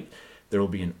website. There will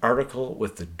be an article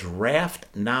with the draft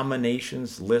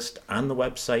nominations list on the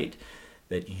website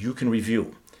that you can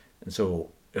review. And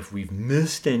so if we've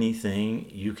missed anything,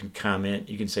 you can comment.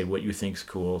 You can say what you think's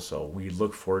cool. So we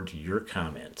look forward to your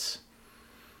comments.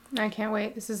 I can't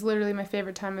wait. This is literally my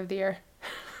favorite time of the year.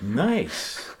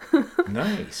 Nice.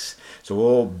 Nice. So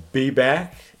we'll be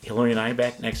back, Hillary and I,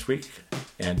 back next week,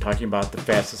 and talking about the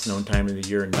fastest known time of the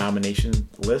year nomination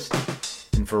list.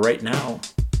 And for right now,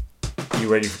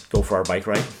 you ready to go for our bike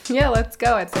ride? Yeah, let's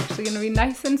go. It's actually going to be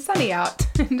nice and sunny out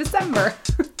in December.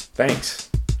 Thanks.